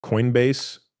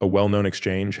Coinbase, a well-known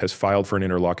exchange, has filed for an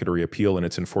interlocutory appeal in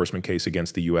its enforcement case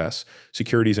against the U.S.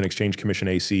 Securities and Exchange Commission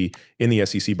AC in the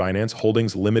SEC Binance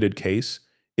Holdings Limited case.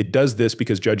 It does this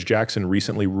because Judge Jackson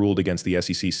recently ruled against the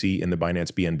SEC in the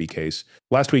Binance BNB case.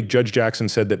 Last week, Judge Jackson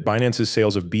said that Binance's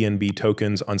sales of BNB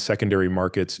tokens on secondary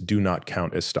markets do not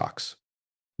count as stocks.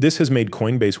 This has made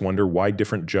Coinbase wonder why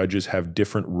different judges have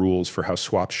different rules for how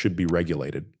swaps should be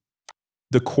regulated.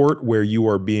 The court where you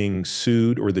are being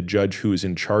sued or the judge who is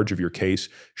in charge of your case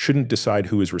shouldn't decide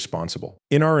who is responsible.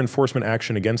 In our enforcement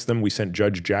action against them, we sent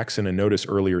Judge Jackson a notice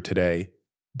earlier today.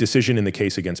 Decision in the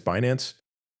case against Binance.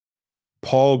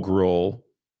 Paul Grewal,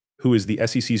 who is the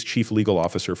SEC's chief legal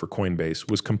officer for Coinbase,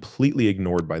 was completely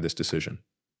ignored by this decision.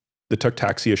 The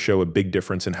Tuktaxia show a big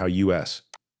difference in how U.S.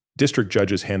 district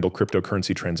judges handle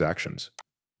cryptocurrency transactions.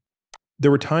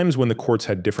 There were times when the courts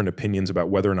had different opinions about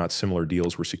whether or not similar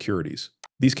deals were securities.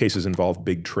 These cases involved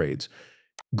big trades.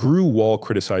 Grewal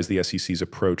criticized the SEC's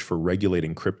approach for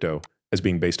regulating crypto as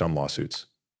being based on lawsuits.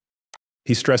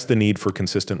 He stressed the need for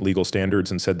consistent legal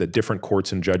standards and said that different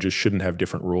courts and judges shouldn't have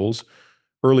different rules.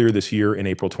 Earlier this year, in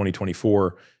April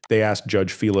 2024, they asked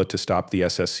Judge Fila to stop the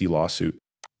SSC lawsuit.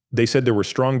 They said there were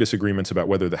strong disagreements about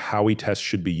whether the Howey test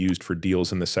should be used for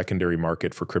deals in the secondary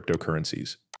market for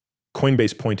cryptocurrencies.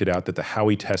 Coinbase pointed out that the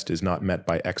Howey test is not met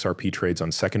by XRP trades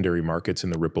on secondary markets in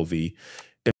the Ripple v.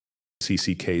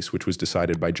 SEC case, which was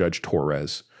decided by Judge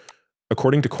Torres.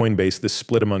 According to Coinbase, this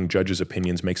split among judges'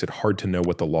 opinions makes it hard to know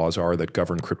what the laws are that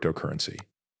govern cryptocurrency.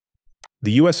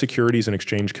 The U.S. Securities and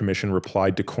Exchange Commission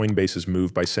replied to Coinbase's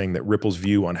move by saying that Ripple's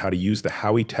view on how to use the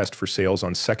Howey test for sales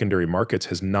on secondary markets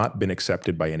has not been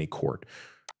accepted by any court.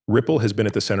 Ripple has been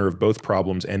at the center of both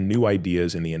problems and new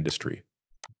ideas in the industry.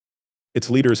 Its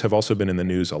leaders have also been in the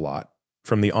news a lot,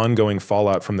 from the ongoing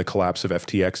fallout from the collapse of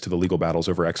FTX to the legal battles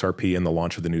over XRP and the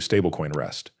launch of the new stablecoin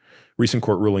Rest. Recent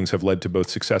court rulings have led to both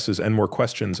successes and more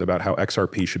questions about how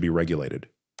XRP should be regulated.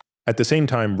 At the same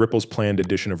time, Ripple's planned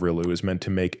addition of RILU is meant to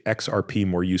make XRP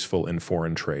more useful in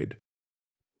foreign trade.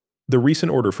 The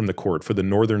recent order from the court for the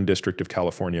Northern District of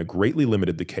California greatly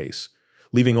limited the case,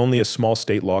 leaving only a small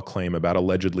state law claim about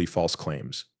allegedly false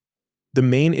claims. The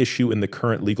main issue in the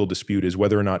current legal dispute is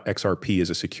whether or not XRP is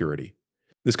a security.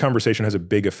 This conversation has a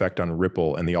big effect on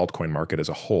Ripple and the altcoin market as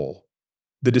a whole.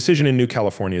 The decision in New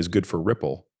California is good for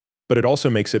Ripple, but it also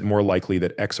makes it more likely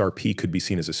that XRP could be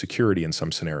seen as a security in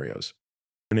some scenarios.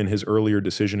 And in his earlier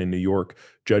decision in New York,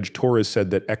 Judge Torres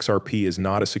said that XRP is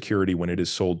not a security when it is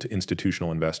sold to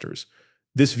institutional investors.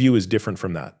 This view is different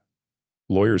from that.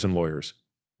 Lawyers and lawyers.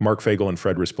 Mark Fagel and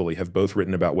Fred Rispoli have both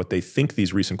written about what they think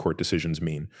these recent court decisions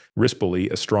mean.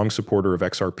 Rispoli, a strong supporter of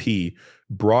XRP,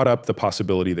 brought up the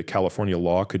possibility that California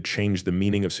law could change the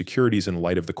meaning of securities in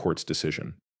light of the court's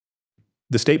decision.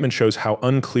 The statement shows how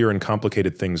unclear and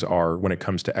complicated things are when it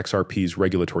comes to XRP's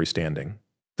regulatory standing.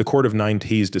 The Court of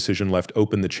 9T's decision left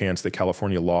open the chance that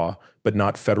California law, but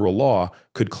not federal law,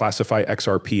 could classify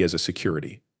XRP as a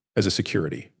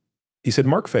security. He said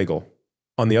Mark Fagel,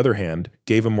 on the other hand,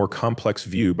 gave a more complex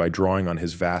view by drawing on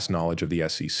his vast knowledge of the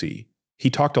SEC. He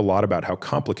talked a lot about how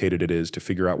complicated it is to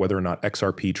figure out whether or not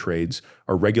XRP trades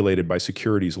are regulated by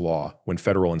securities law when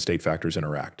federal and state factors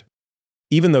interact.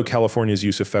 Even though California's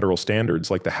use of federal standards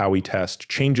like the Howey test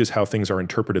changes how things are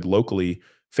interpreted locally,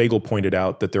 Fagel pointed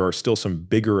out that there are still some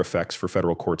bigger effects for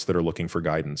federal courts that are looking for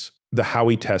guidance. The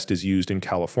Howey test is used in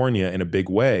California in a big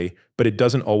way, but it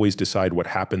doesn't always decide what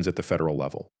happens at the federal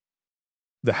level.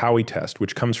 The Howey test,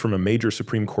 which comes from a major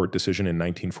Supreme Court decision in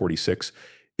 1946,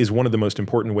 is one of the most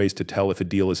important ways to tell if a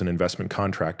deal is an investment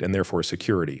contract and therefore a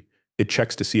security. It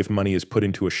checks to see if money is put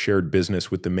into a shared business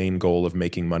with the main goal of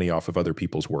making money off of other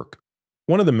people's work.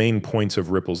 One of the main points of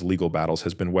Ripple's legal battles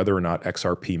has been whether or not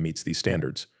XRP meets these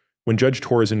standards. When Judge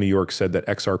Torres in New York said that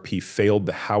XRP failed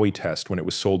the Howey test when it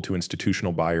was sold to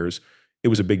institutional buyers, it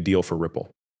was a big deal for Ripple.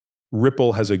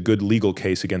 Ripple has a good legal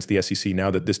case against the SEC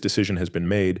now that this decision has been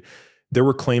made. There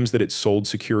were claims that it sold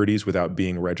securities without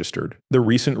being registered. The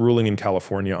recent ruling in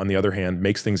California, on the other hand,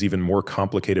 makes things even more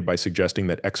complicated by suggesting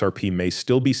that XRP may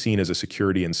still be seen as a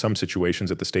security in some situations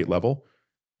at the state level.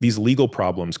 These legal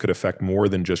problems could affect more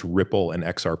than just Ripple and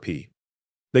XRP.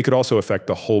 They could also affect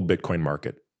the whole Bitcoin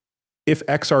market. If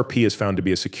XRP is found to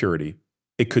be a security,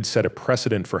 it could set a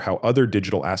precedent for how other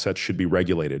digital assets should be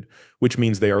regulated, which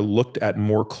means they are looked at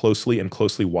more closely and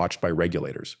closely watched by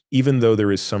regulators. Even though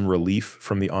there is some relief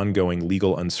from the ongoing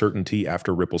legal uncertainty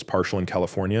after Ripple's partial in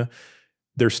California,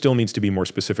 there still needs to be more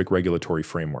specific regulatory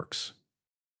frameworks.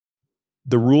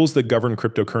 The rules that govern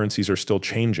cryptocurrencies are still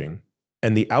changing,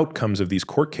 and the outcomes of these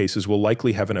court cases will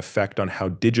likely have an effect on how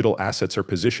digital assets are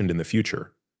positioned in the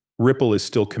future. Ripple is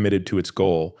still committed to its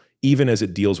goal, even as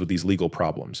it deals with these legal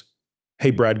problems. Hey,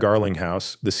 Brad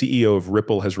Garlinghouse, the CEO of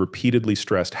Ripple, has repeatedly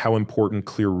stressed how important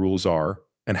clear rules are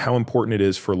and how important it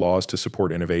is for laws to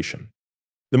support innovation.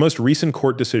 The most recent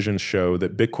court decisions show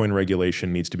that Bitcoin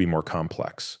regulation needs to be more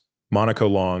complex. Monica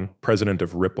Long, president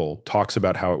of Ripple, talks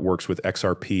about how it works with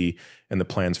XRP and the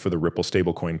plans for the Ripple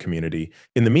stablecoin community.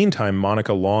 In the meantime,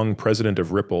 Monica Long, president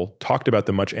of Ripple, talked about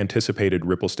the much anticipated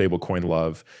Ripple stablecoin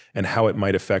love and how it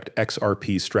might affect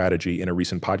XRP's strategy in a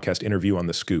recent podcast interview on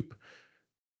The Scoop.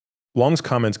 Long's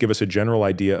comments give us a general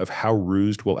idea of how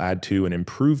Roost will add to and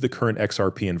improve the current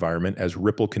XRP environment as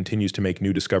Ripple continues to make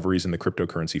new discoveries in the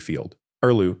cryptocurrency field.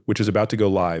 Erlu, which is about to go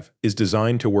live, is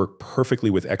designed to work perfectly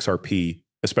with XRP,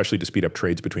 especially to speed up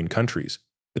trades between countries.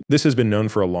 This has been known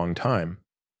for a long time.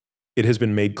 It has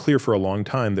been made clear for a long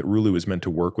time that Rulu is meant to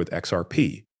work with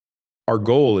XRP. Our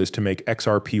goal is to make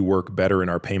XRP work better in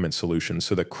our payment solutions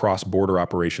so that cross-border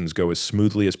operations go as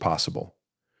smoothly as possible.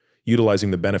 Utilizing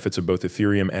the benefits of both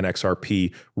Ethereum and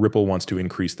XRP, Ripple wants to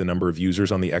increase the number of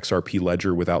users on the XRP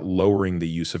ledger without lowering the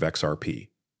use of XRP.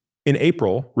 In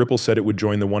April, Ripple said it would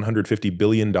join the $150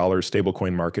 billion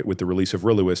stablecoin market with the release of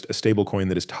Riluist, a stablecoin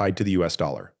that is tied to the US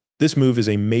dollar. This move is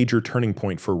a major turning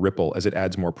point for Ripple as it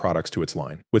adds more products to its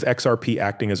line. With XRP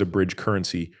acting as a bridge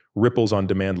currency, Ripple's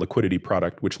on-demand liquidity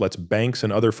product, which lets banks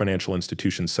and other financial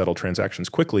institutions settle transactions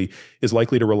quickly, is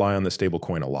likely to rely on the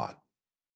stablecoin a lot.